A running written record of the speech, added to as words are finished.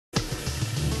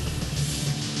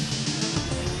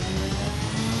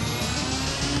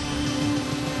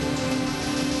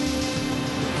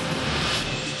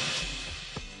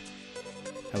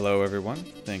Hello everyone,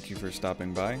 thank you for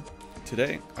stopping by.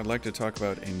 Today, I'd like to talk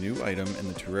about a new item in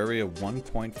the Terraria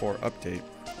 1.4 update,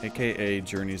 aka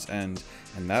Journey's End,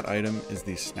 and that item is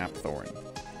the Snapthorn.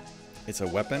 It's a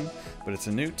weapon, but it's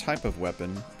a new type of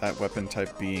weapon, that weapon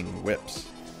type being whips.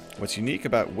 What's unique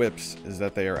about whips is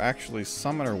that they are actually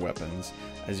summoner weapons.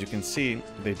 As you can see,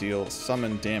 they deal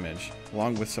summon damage,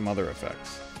 along with some other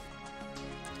effects.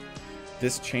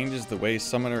 This changes the way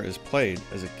Summoner is played,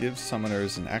 as it gives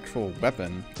summoners an actual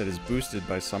weapon that is boosted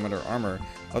by summoner armor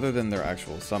other than their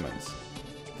actual summons.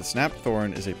 The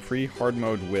Snapthorn is a pre-hard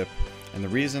mode whip, and the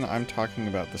reason I'm talking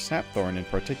about the Snapthorn in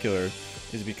particular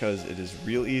is because it is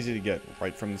real easy to get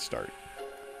right from the start.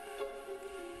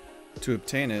 To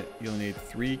obtain it, you'll need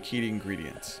 3 key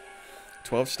ingredients: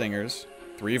 12 stingers,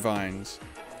 3 vines,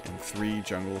 and 3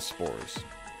 jungle spores.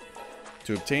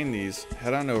 To obtain these,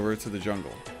 head on over to the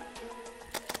jungle.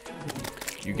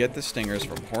 You get the stingers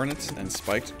from hornets and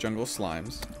spiked jungle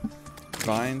slimes,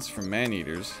 vines from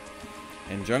man-eaters,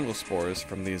 and jungle spores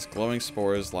from these glowing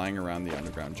spores lying around the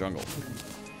underground jungle.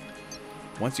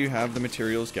 Once you have the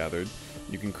materials gathered,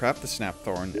 you can craft the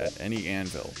Snapthorn at any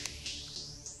anvil.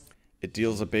 It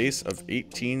deals a base of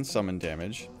 18 summon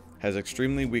damage, has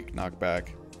extremely weak knockback,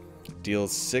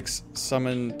 deals 6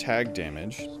 summon tag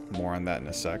damage, more on that in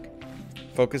a sec,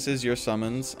 focuses your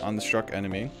summons on the struck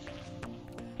enemy,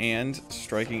 and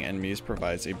striking enemies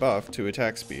provides a buff to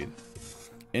attack speed.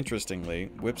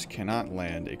 Interestingly, whips cannot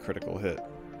land a critical hit.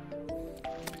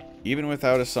 Even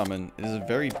without a summon, it is a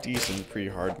very decent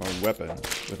pre-hard mode weapon,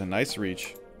 with a nice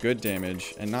reach, good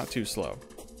damage, and not too slow.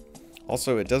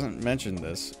 Also, it doesn't mention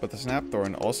this, but the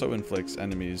Snapthorn also inflicts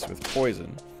enemies with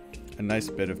poison, a nice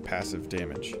bit of passive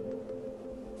damage.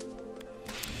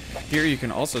 Here you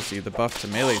can also see the buff to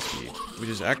melee speed, which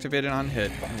is activated on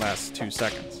hit and lasts 2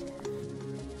 seconds.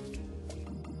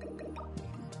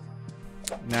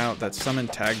 Now, that summon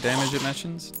tag damage it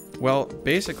mentions? Well,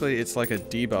 basically it's like a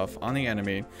debuff on the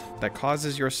enemy that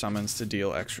causes your summons to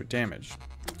deal extra damage.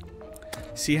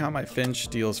 See how my Finch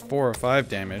deals 4 or 5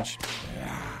 damage,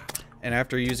 and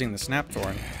after using the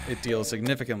Snapthorn, it deals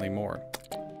significantly more.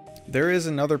 There is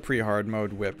another pre-hard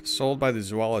mode whip sold by the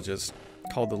zoologist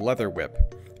called the Leather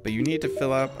Whip, but you need to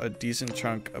fill up a decent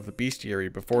chunk of the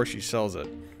bestiary before she sells it,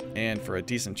 and for a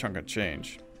decent chunk of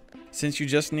change. Since you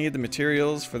just need the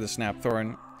materials for the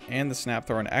Snapthorn, and the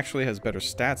Snapthorn actually has better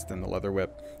stats than the Leather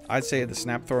Whip, I'd say the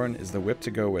Snapthorn is the whip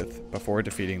to go with before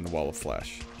defeating the Wall of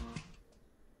Flesh.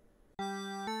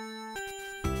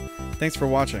 Thanks for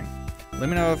watching. Let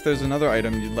me know if there's another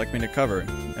item you'd like me to cover,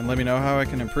 and let me know how I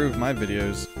can improve my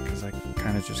videos, because I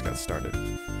kinda just got started.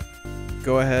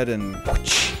 Go ahead and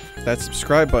that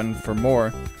subscribe button for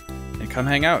more, and come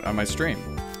hang out on my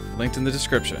stream. Linked in the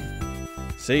description.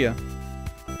 See ya!